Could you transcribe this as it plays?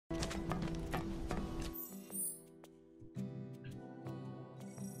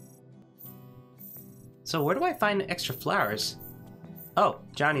So where do I find extra flowers? Oh,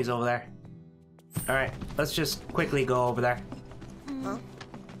 Johnny's over there. Alright, let's just quickly go over there. Huh?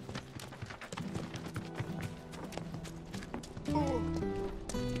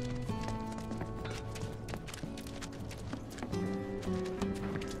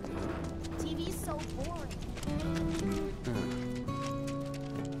 TV's so boring.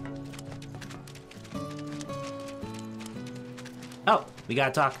 Oh, we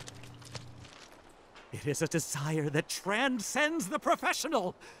gotta talk. It is a desire that transcends the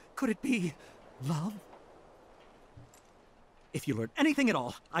professional. Could it be love? If you learned anything at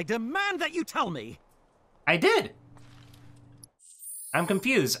all, I demand that you tell me. I did. I'm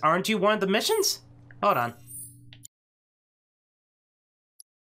confused. Aren't you one of the missions? Hold on.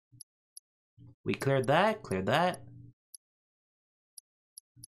 We cleared that, cleared that.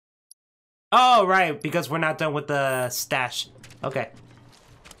 Oh, right, because we're not done with the stash. Okay.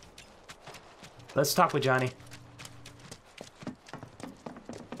 Let's talk with Johnny.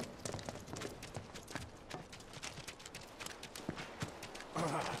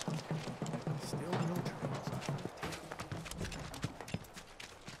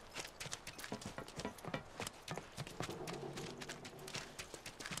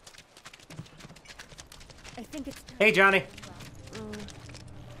 I think it's time. Hey, Johnny.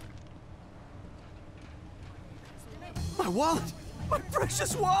 My wallet! My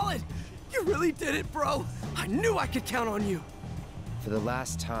precious wallet! You really did it, bro! I knew I could count on you! For the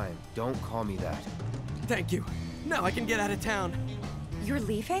last time, don't call me that. Thank you. Now I can get out of town. You're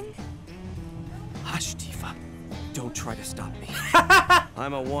leaving? Hush, Tifa. Don't try to stop me.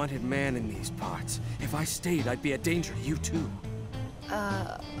 I'm a wanted man in these parts. If I stayed, I'd be a danger to you too.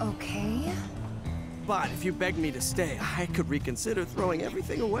 Okay. But if you begged me to stay, I could reconsider throwing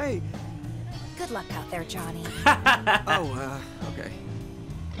everything away. Good luck out there, Johnny. Okay.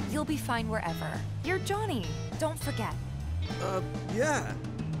 You'll be fine wherever. You're Johnny. Don't forget. Yeah.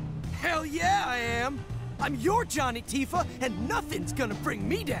 Hell yeah, I am! I'm your Johnny, Tifa, and nothing's gonna bring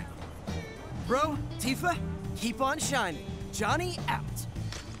me down. Bro, Tifa, keep on shining. Johnny out.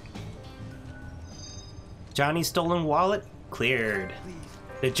 Johnny's stolen wallet cleared.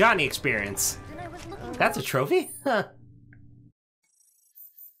 The Johnny experience. And I was looking. That's a trophy? Huh.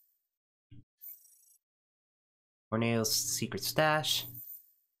 Cornelius' secret stash.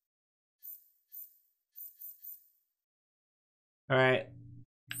 Alright.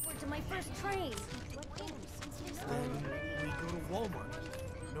 To my first train. What games? We go to Walmart.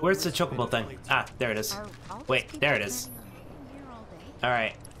 Where's the chocobo thing? Ah, there it is. Wait, there it is.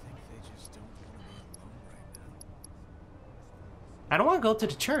 Alright. I don't want to go to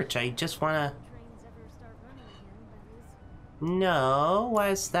the church. I just want to... No, why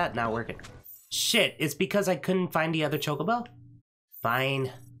is that not working? Shit, it's because I couldn't find the other chocobo? Fine.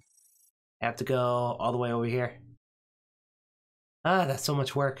 I have to go all the way over here. Ah, that's so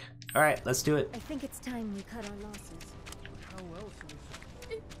much work. Alright, let's do it. I think it's time we cut our losses. How else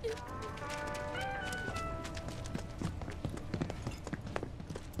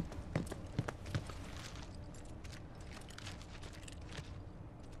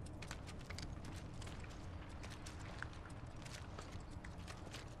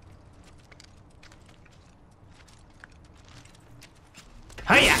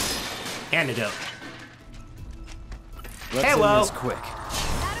Hiya! Antidote. Let's Hey, end whoa. this quick.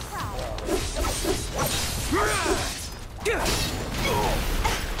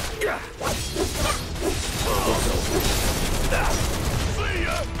 See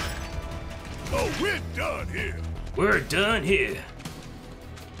ya! Oh, we're done here. We're done here.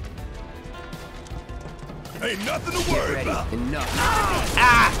 Ain't nothing to worry about. Enough.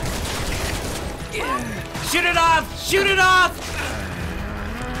 Ah! Shoot it off! Shoot it off!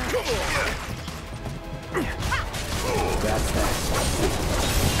 Come on. That's that.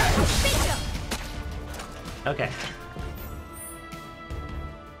 Okay.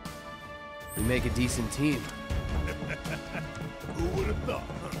 We make a decent team. Who would have thought,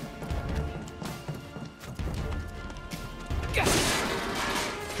 huh?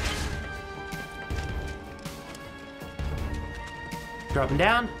 Dropping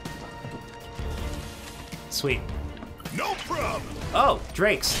down. Sweet. No problem. Oh,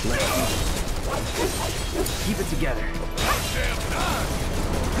 Drakes. Keep it together. Damn time.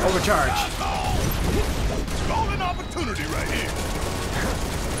 Overcharge. Golden opportunity right here.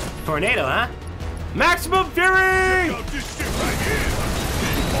 Tornado, huh? Maximum Fury! Check out this shit right here.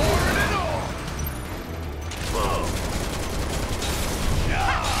 Pouring it on.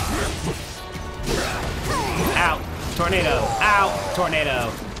 Out. Tornado. Out.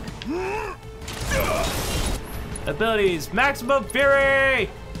 Tornado. Abilities. Maximum Fury!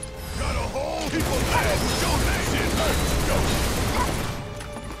 Got a whole heap of lead.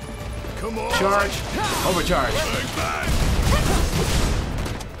 Come on. Charge. Overcharge. Bang, bang.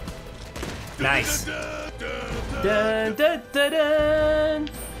 Nice. Dun, Dun, dun, dun, dun.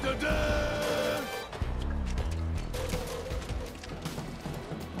 dun, dun.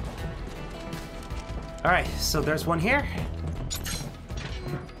 All right, so there's one here.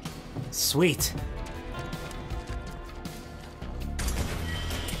 Sweet.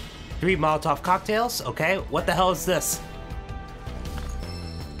 3 Molotov cocktails. Okay, what the hell is this?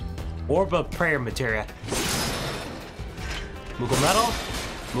 Orb of prayer materia. Moogle metal.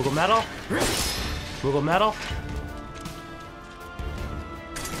 Moogle metal. Moogle metal.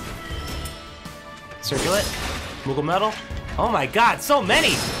 Circulate. Moogle metal. Oh my god, so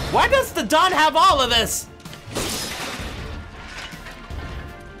many! Why does the Dawn have all of this?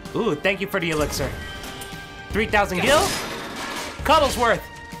 Ooh, thank you for the elixir. 3,000 gil? Cuttlesworth!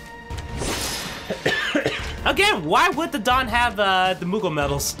 Again, why would the Dawn have the Moogle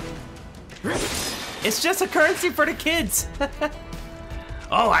medals? It's just a currency for the kids.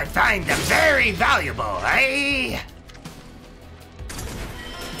 Oh, I find them very valuable, eh?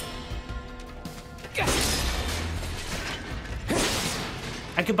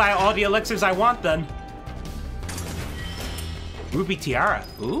 I can buy all the elixirs I want then. Ruby Tiara.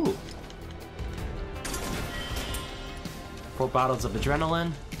 Ooh. 4 bottles of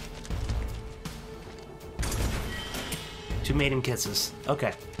adrenaline. 2 maiden kisses.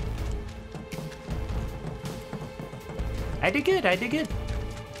 Okay. I did good, I did good.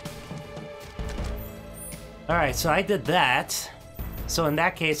 Alright, so I did that. So in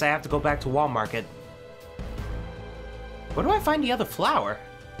that case, I have to go back to Wall Market. Where do I find the other flower?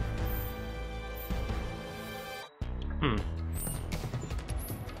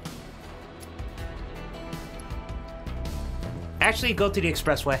 Actually, go to the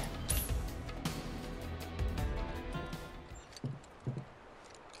expressway.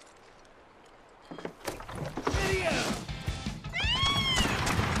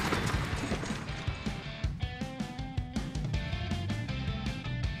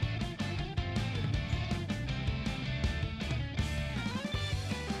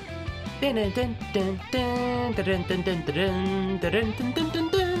 Dun dun dun dun dun dun dun dun dun dun dun dun dun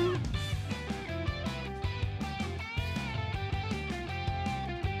dun.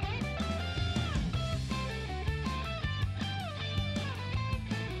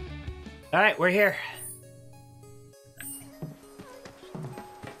 All right, we're here.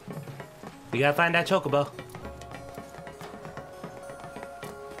 We gotta find that chocobo.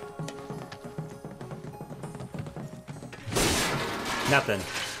 Nothing.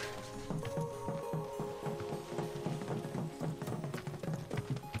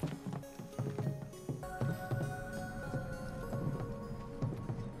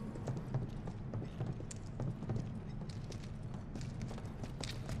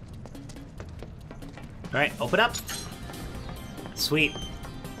 Alright, open up. Sweet.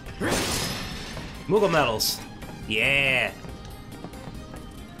 Moogle medals. Yeah.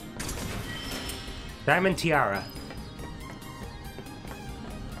 Diamond tiara.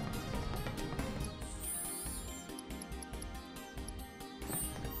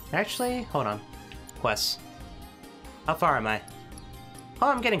 Actually, hold on. Quests. How far am I? Oh,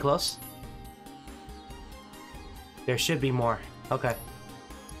 I'm getting close. There should be more. Okay.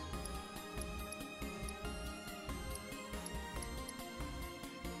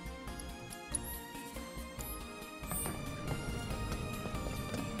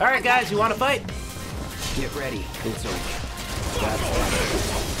 Alright guys, you wanna fight? Get ready. It's over.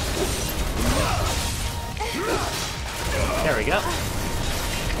 There we go.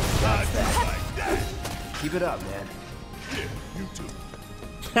 Keep it up, man. Yeah, you too.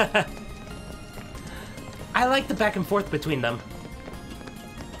 I like the back and forth between them.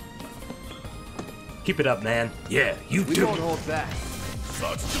 Keep it up, man. Yeah, you We too. won't hold back.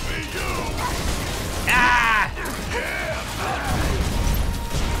 Sucks to be you. Ah!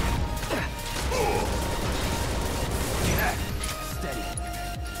 Steady.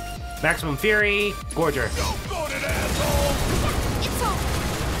 Maximum Fury, Gorger. Don't go to that asshole. It's over.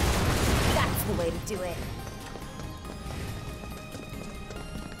 That's the way to do it.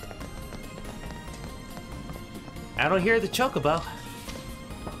 I don't hear the chocobo.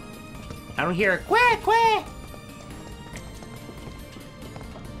 I don't hear quack quack.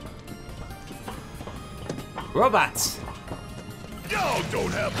 Robots. Y'all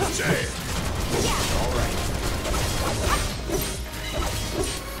don't have a chance.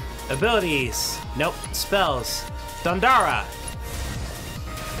 Abilities. Nope. Spells. Dondara.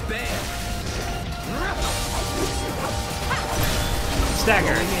 Bam!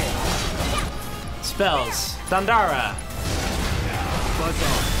 Stagger. spells. Thundara. Buzz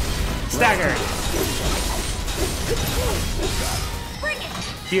on. Stagger.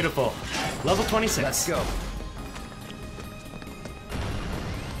 Beautiful. Level 26. Let's go.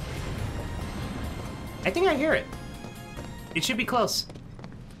 I think I hear it. It should be close.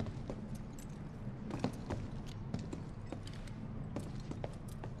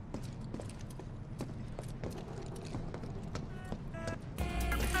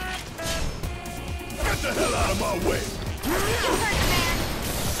 Get the hell out of my way!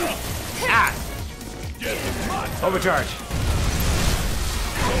 Ah! Get my time. Overcharge.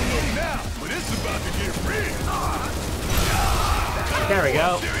 Don't look now, but it's about to get real. There we go.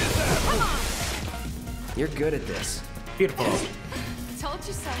 You're good at this. Beautiful. Told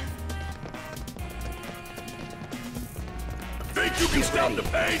you so. Think you can stop the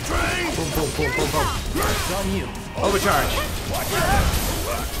pain train? Boom, boom, boom, boom, boom. It's on you. Overcharge.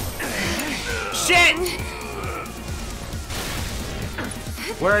 Shit!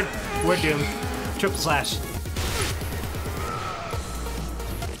 We're doomed. Triple slash.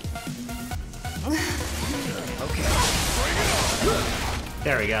 Okay.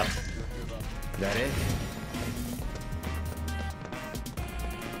 There we go. That it?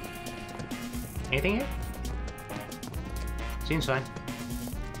 Anything here? Seems fine.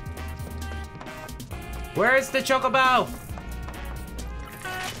 Where's the chocobo?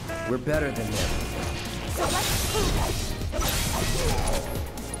 We're better than them. So let's move.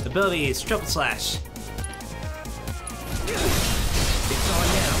 Abilities, triple slash. It's on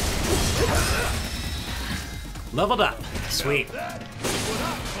now. Leveled up. Sweet.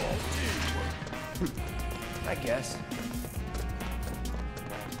 I guess.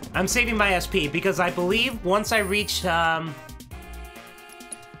 I'm saving my SP because I believe once I reach, yeah,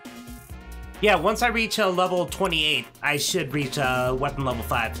 once I reach level 28, I should reach weapon level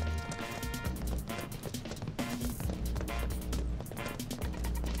 5.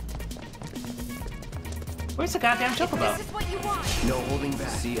 Where's the goddamn chocobo? This is what you want. No holding back.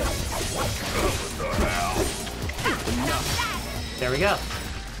 See ya. There we go.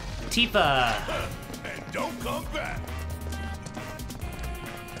 Tifa. And don't come back.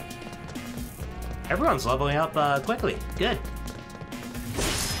 Everyone's leveling up quickly. Good.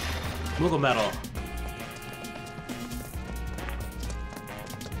 Moogle Metal.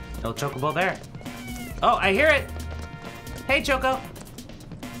 No chocobo there. Oh, I hear it. Hey, Choco.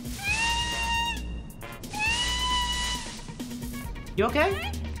 You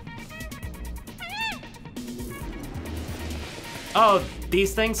okay? Oh,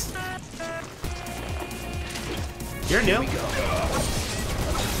 these things? You're new.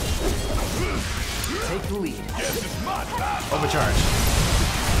 Take the lead. Overcharge.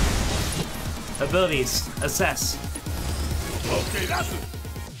 Abilities. Assess. Okay, that's it.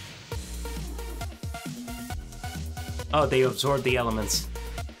 Oh, they absorb the elements.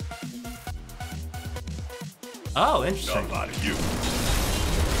 Oh, interesting. Somebody, you.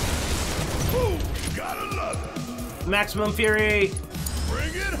 Ooh, gotta love it. Maximum Fury.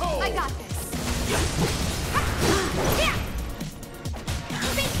 Bring it home. I got this. Yeah.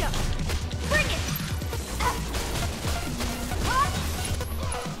 Bingo. Bring it.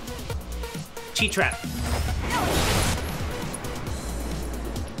 Cheat Trap.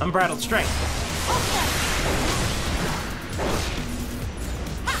 Unbridled Strength.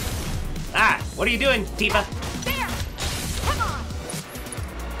 Ah, what are you doing, Tifa? There. Come on.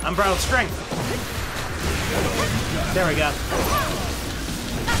 Unbridled Strength. There we go.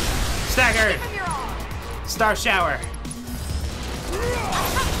 Staggered. Give him your all. Star Shower. Give it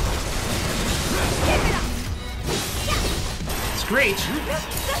up. Screech.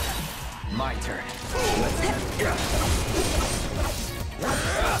 My turn.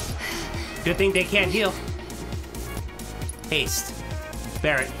 Good thing they can't heal. Haste.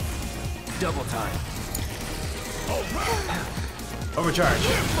 Barret. Double time. Overcharge.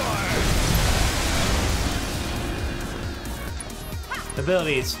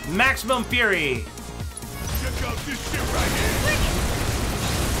 Abilities. Maximum Fury. Check out this shit right here.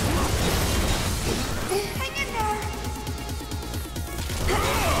 Hang in there.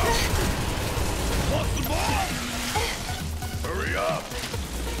 Want some more? Hurry up.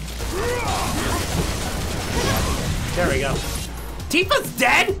 There we go. Tifa's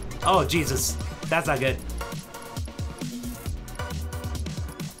dead? Oh, Jesus. That's not good.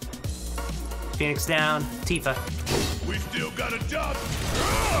 Phoenix down. Tifa. We still got a job.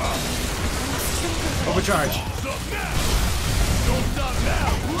 Overcharge. Stop now. Don't stop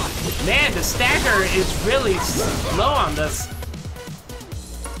now. Man, the stagger is really slow on this.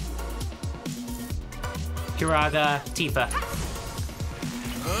 Kiraga, Tifa.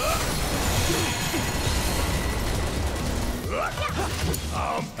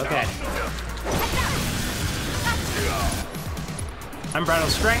 Okay.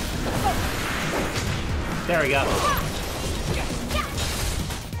 Unbridled strength. There we go.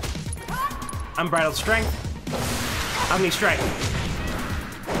 Unbridled strength. Omni strike.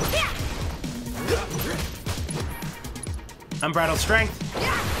 Unbridled strength.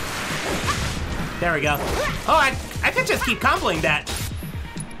 There we go. Oh, I could just keep comboing that.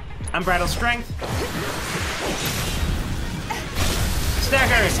 Unbridled strength.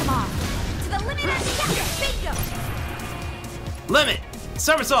 Staggers. To the limit and bingo! Limit.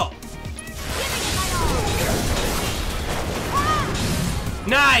 Somersault. Giving it my all!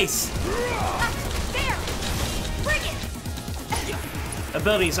 Nice. There! Bring it!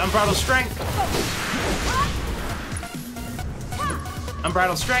 Abilities. Unbridled strength.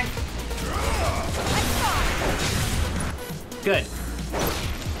 Unbridled strength. Good.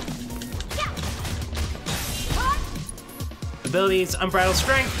 Abilities, unbridled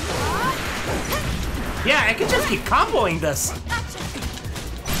strength. Yeah, I can just keep comboing this.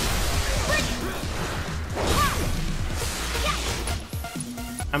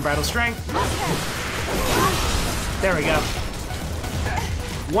 Unbridled strength. There we go.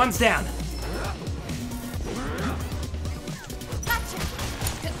 One's down.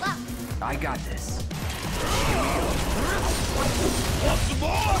 Good luck! I got this. Want some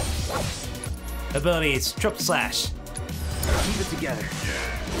more? Abilities, triple slash. Keep it together.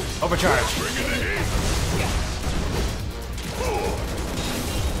 Overcharge. Bring in the heat.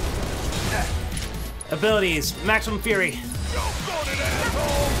 Abilities, maximum fury. Don't go to that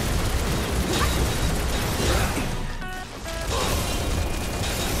asshole.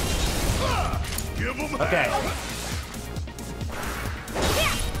 Give him Okay. hell.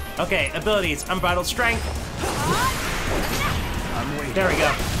 Okay, abilities, unbridled strength. I'm waiting. There we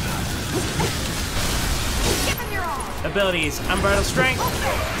go. Give him your all! Abilities, unbridled strength.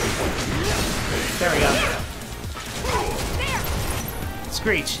 There we go. There!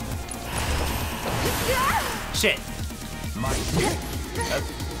 Screech. Shit. Might.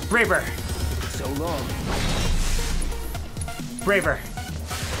 Braver. So long. Braver.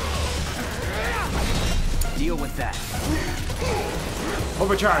 Deal with that.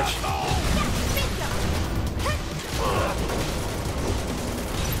 Overcharge.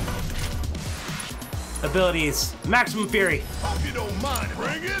 Abilities, maximum fury. Hope you don't mind.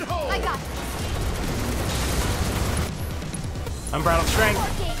 Bring it home. I got Unbridled strength.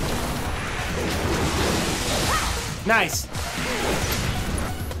 working! Nice.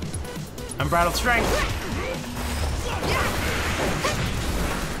 Unbridled strength.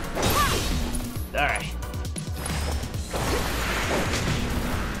 All right.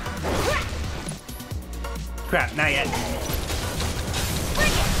 Crap, not yet.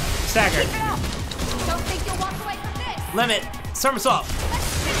 Stagger. Keep it up! Don't think you'll walk away from this! Limit. Somersault.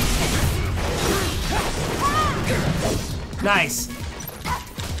 Nice.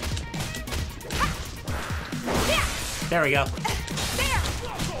 There we go.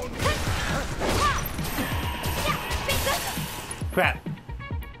 Crap.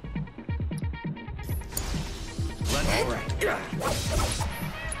 All right.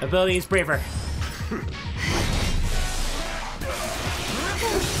 Abilities, braver.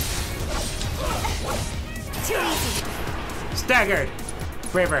 Too easy! Staggered.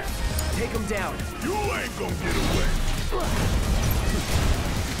 Braver. Take him down. You ain't gonna get away.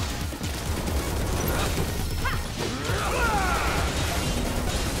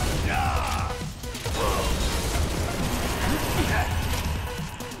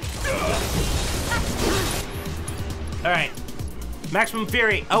 All right. Maximum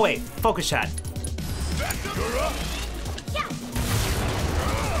fury. Oh wait, focus shot. You're up.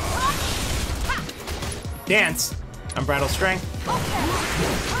 Dance. Unbridled strength.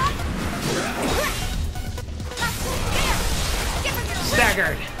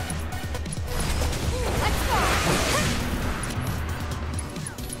 Staggered.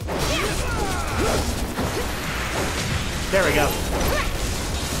 There we go.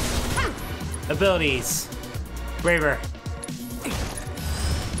 Abilities. Braver.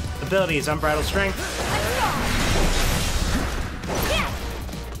 Abilities, unbridled strength.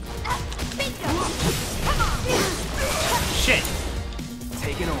 Shit.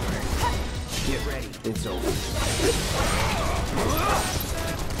 Taking over. Get ready. It's over.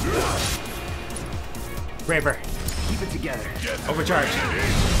 Braver. Keep it together. Overcharge.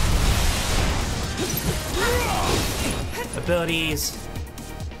 Abilities.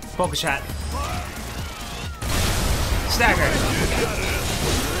 Focus shot. Stagger.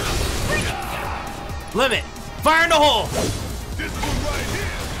 Limit. Fire in the hole. This one right here.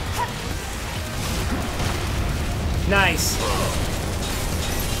 Nice.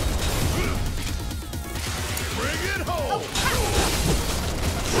 it home!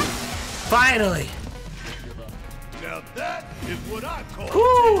 Finally! Now that is what I call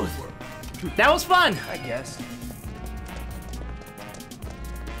Whew. teamwork. That was fun! I guess.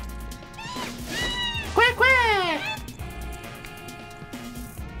 Quick, quick!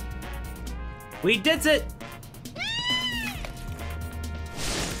 We did it!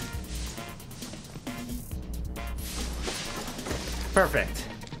 Perfect.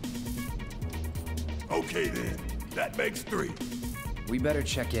 Okay then, that makes 3. We better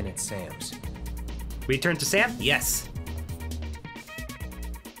check in at Sam's. Return to Sam? Yes.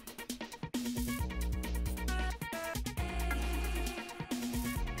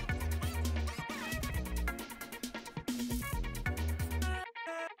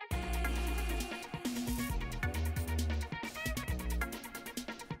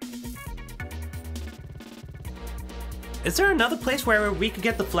 Is there another place where we could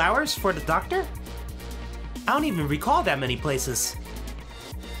get the flowers for the doctor? I don't even recall that many places.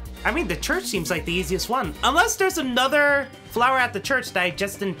 I mean, the church seems like the easiest one. Unless there's another flower at the church that I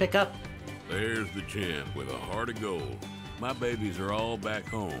just didn't pick up. There's the champ with a heart of gold. My babies are all back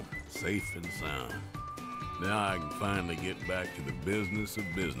home, safe and sound. Now I can finally get back to the business of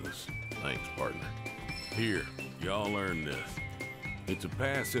business. Thanks, partner. Here, y'all earn this. It's a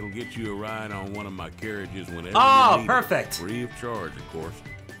pass that'll get you a ride on one of my carriages whenever you need perfect. it. Free of charge, of course.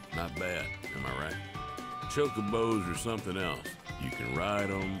 Not bad, am I right? Chocobos are something else. You can ride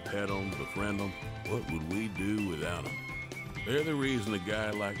them, pet them, befriend them. What would we do without them? They're the reason a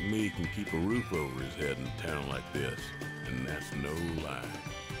guy like me can keep a roof over his head in a town like this. And that's no lie.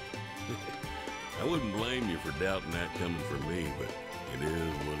 I wouldn't blame you for doubting that coming from me, but it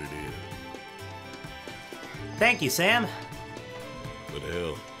is what it is. Thank you, Sam. But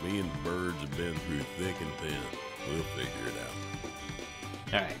hell, me and the birds have been through thick and thin. We'll figure it out.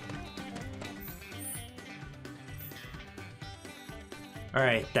 Alright.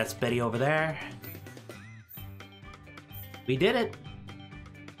 Alright, that's Betty over there. We did it.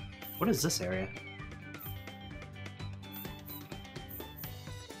 What is this area?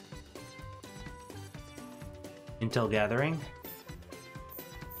 Intel gathering.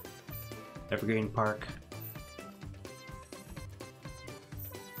 Evergreen Park.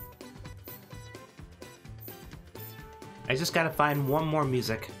 I just gotta find one more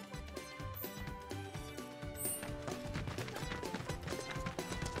music.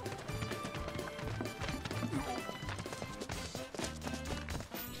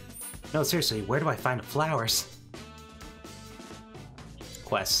 No, seriously, where do I find the flowers?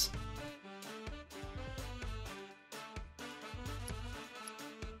 Quests.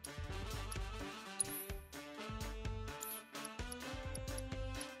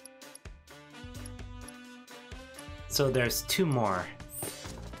 So there's 2 more.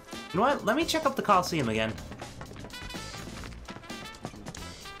 You know what? Let me check out the Coliseum again.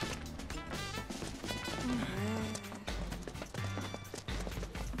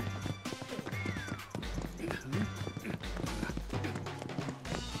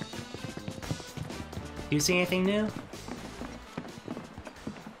 Do you see anything new?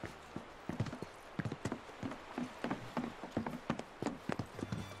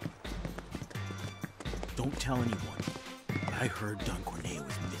 Don't tell anyone. I heard Don Corneo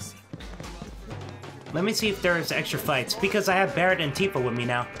was missing. Let me see if there's extra fights, because I have Barret and Tifa with me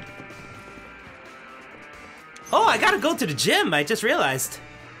now. Oh, I gotta go to the gym, I just realized.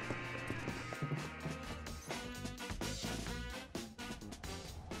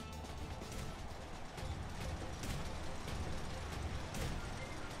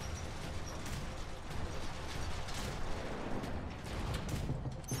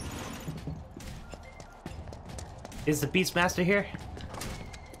 Is the Beastmaster here?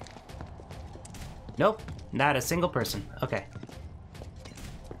 Nope, not a single person. Okay.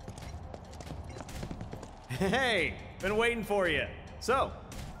 Hey, been waiting for you. So,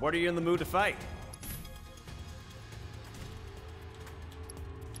 what are you in the mood to fight?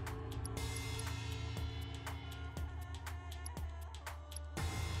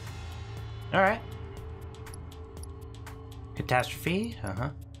 Alright. Catastrophe? Uh-huh.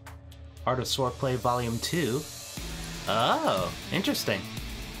 Art of Swordplay Volume 2. Oh, interesting.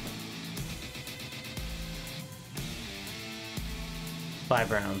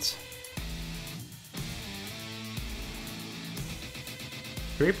 Five rounds.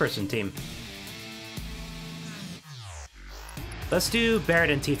 3-person team. Let's do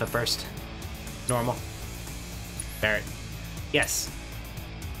Barret and Tifa first. Normal. Barret. Yes.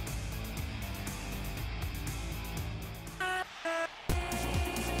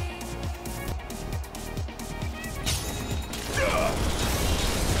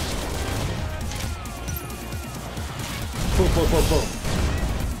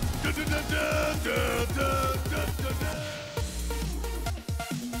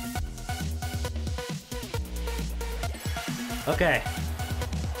 Okay.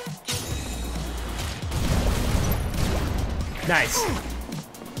 Nice.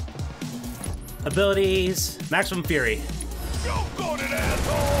 Abilities, maximum fury. Don't go to that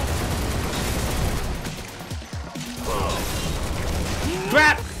asshole!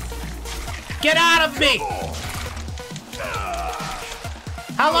 Crap! Get out of me!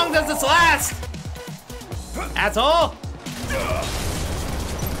 How long does this last? Asshole!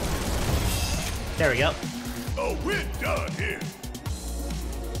 There we go. Oh, we're done here.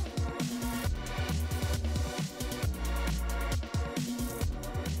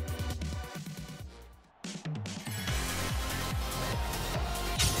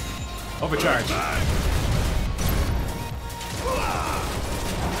 Overcharge.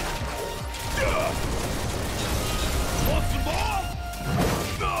 Want some more?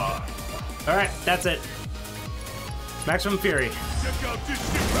 Alright, that's it. Maximum fury. Check out this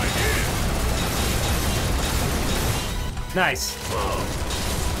shit right here. Nice.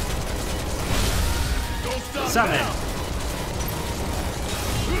 Don't stop Summon. now.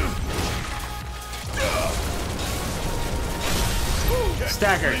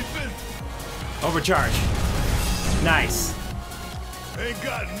 Stagger. Overcharge. Nice. Ain't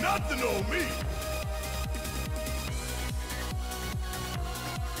got nothing on me.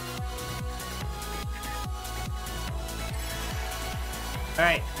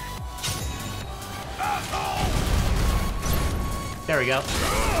 Alright. There we go.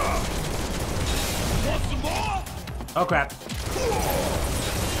 Want some more? Oh crap.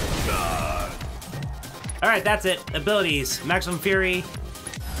 Alright, that's it. Abilities. Maximum fury.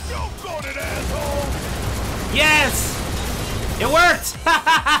 Don't go to that asshole. Yes! It worked!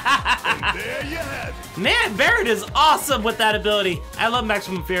 And there you have it. Man, Barret is awesome with that ability. I love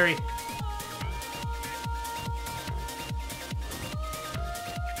maximum fury.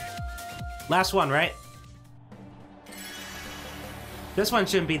 Last one, right? This one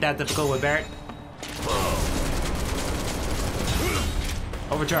shouldn't be that difficult with Barret.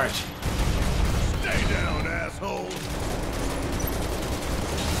 Overcharge. Stay down, asshole.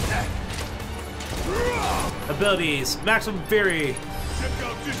 Abilities. Maximum fury. Check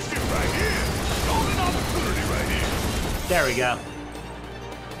out this shit right here. Golden opportunity right here. There we go.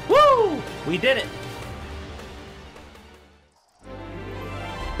 Woo! We did it.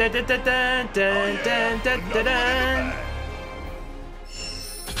 Dun, dun, dun, dun, dun, dun, dun, dun, dun.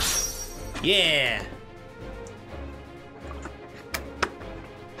 Yeah.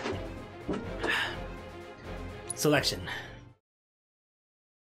 Selection.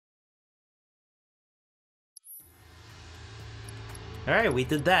 All right, we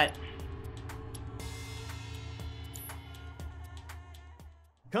did that.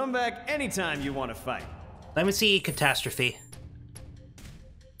 Come back anytime you want to fight. Let me see catastrophe.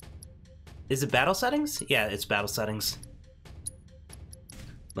 Is it battle settings? Yeah, it's battle settings.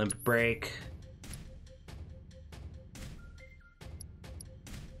 Limit break.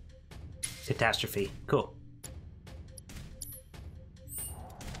 Catastrophe. Cool.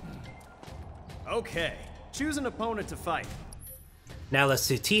 Okay, choose an opponent to fight. Now let's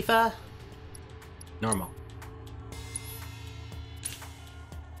do Tifa. Normal.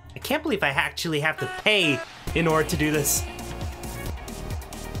 I can't believe I actually have to pay in order to do this.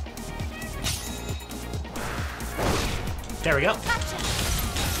 There we go.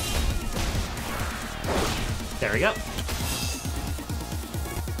 There we go.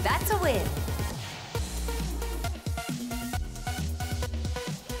 That's a win.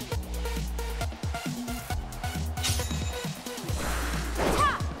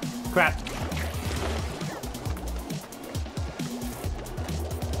 Crap.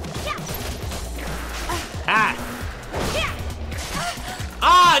 Ah!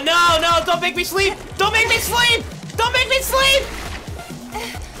 Ah, no, no, don't make me sleep! Don't make me sleep! Don't make me sleep!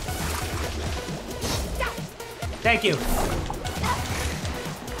 Thank you.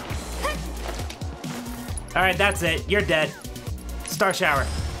 Alright, that's it. You're dead. Star shower.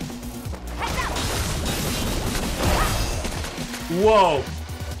 Whoa.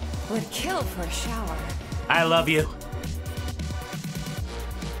 Would kill for a shower. I love you.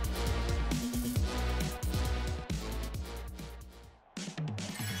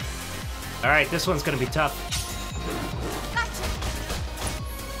 Alright, this one's gonna be tough.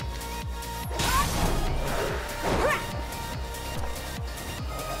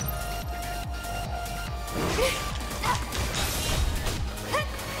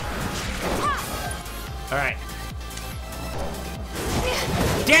 Alright.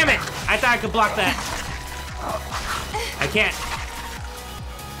 Damn it! I thought I could block that. I can't.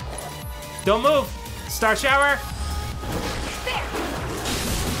 Don't move. Star shower. There.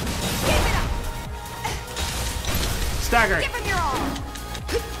 Keep it up. Stagger. Give him your all.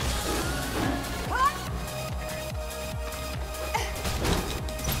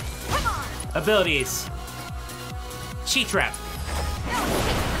 Come on. Abilities. Cheat trap. No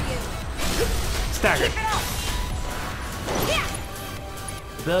escape for you. Stagger. Keep it up.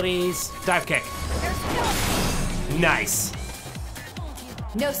 Yeah. Abilities. Dive kick. There's still Nice.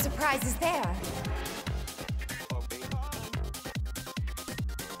 no surprises there.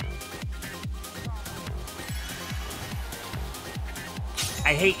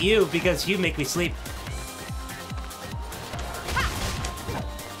 I hate you because you make me sleep.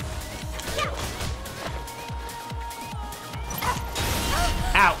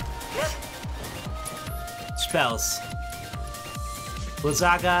 Ow. Spells.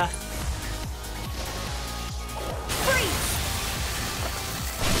 Lazaga. Freeze.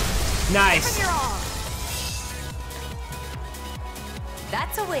 Give Nice. him your all.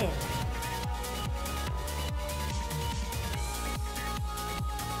 That's a win.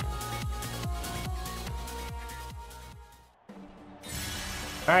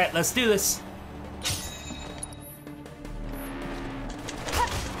 All right, let's do this.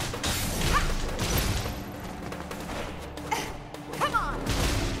 Come on.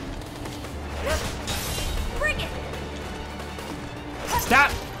 Bring it.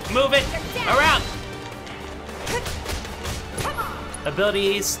 Stop. Move it. Around. Come on.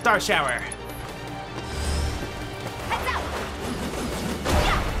 Abilities. Star shower. Heads up.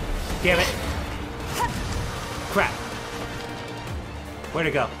 Yeah. Damn it. Crap. Where'd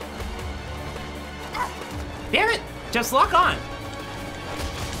it go? Damn it! Just lock on.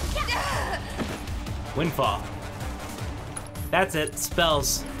 Windfall. That's it.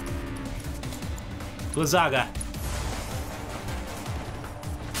 Spells. Lazaga.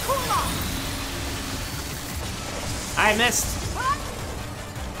 Cool off. I missed.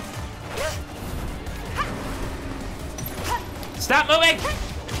 Stop moving!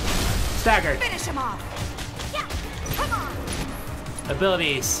 Staggered. Finish him off. Yeah. Come on.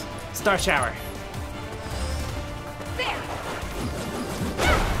 Abilities. Star shower. There.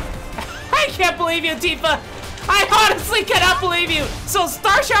 I can't believe you, Tifa! I honestly cannot believe you! So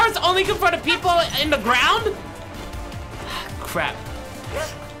Star Shower's only good for the people in the ground? Crap.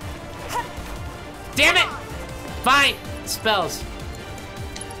 Damn it! Fine. Spells.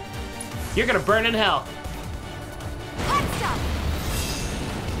 You're gonna burn in hell. Hot stuff.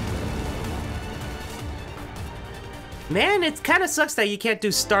 Man, it kind of sucks that you can't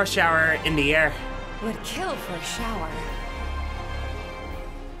do Star Shower in the air. Would kill for a shower.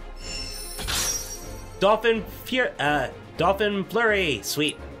 Dolphin Flurry.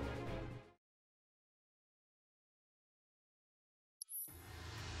 Sweet.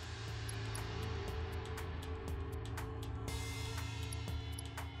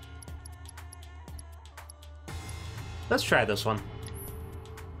 Let's try this one.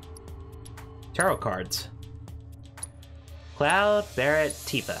 Tarot cards. Cloud, Barret,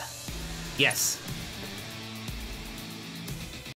 Tifa. Yes.